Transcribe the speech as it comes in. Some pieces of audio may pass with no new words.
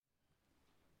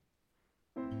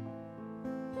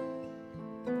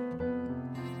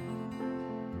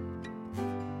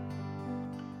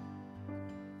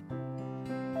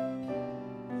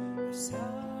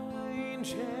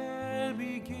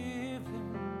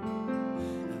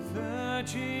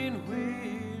virgin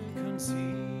will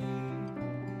conceive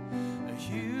a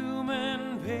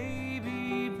human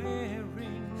baby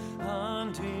bearing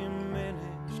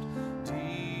undiminished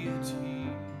deity,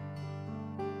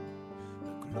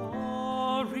 the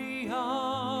glory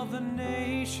of the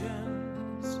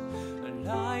nations, a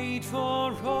light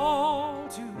for all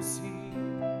to see,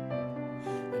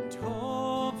 and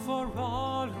hope for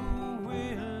all who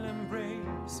will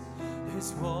embrace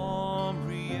His warm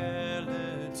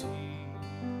reality.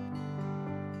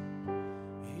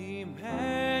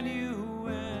 Emmanuel,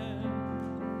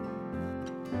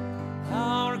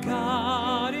 our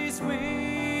God is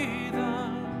with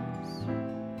us,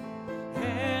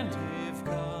 and if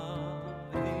God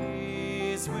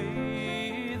is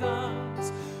with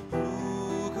us,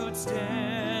 who could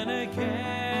stand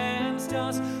against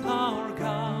us? Our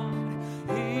God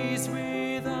is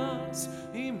with us,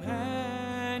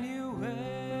 Emmanuel.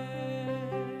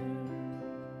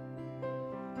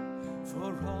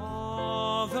 For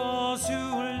all those who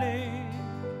live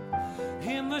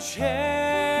in the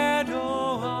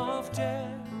shadow of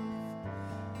death,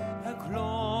 a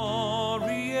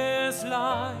glorious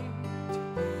light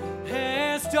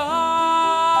has dawned.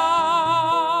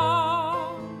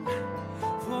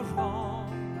 For all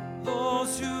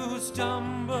those who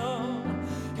stumble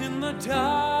in the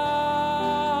darkness,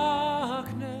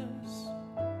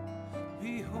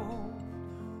 behold,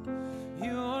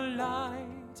 your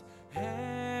light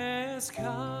has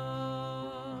come.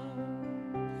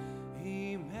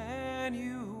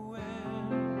 Emmanuel,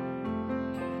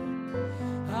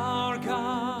 our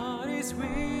God is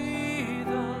with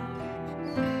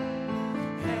us,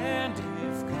 and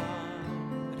if God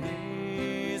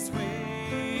is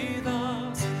with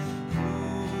us,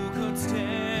 who could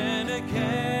stand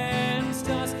against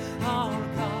us? Our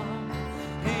God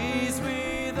is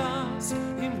with us,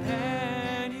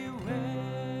 Emmanuel.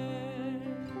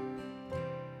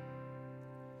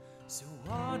 So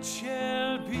what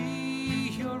shall be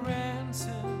your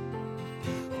answer?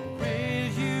 Or will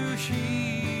you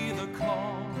heed the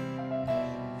call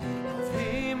of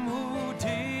Him who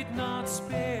did not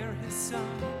spare His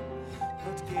Son,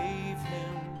 but gave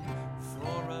Him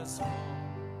for us all?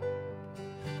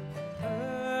 On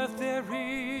earth there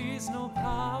is no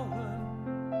power,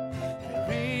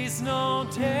 there is no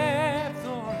depth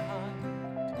or height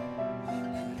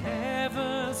could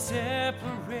ever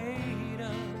separate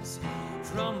us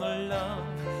from the love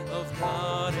of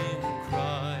God in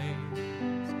Christ.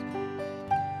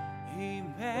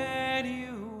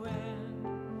 Emmanuel,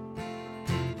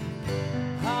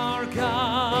 our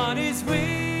God is with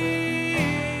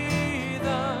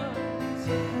us.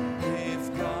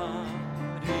 If God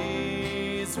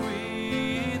is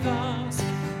with us,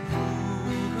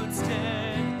 who could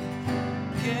stand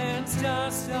against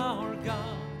us? Our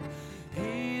God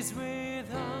is with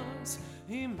us,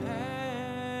 Emmanuel.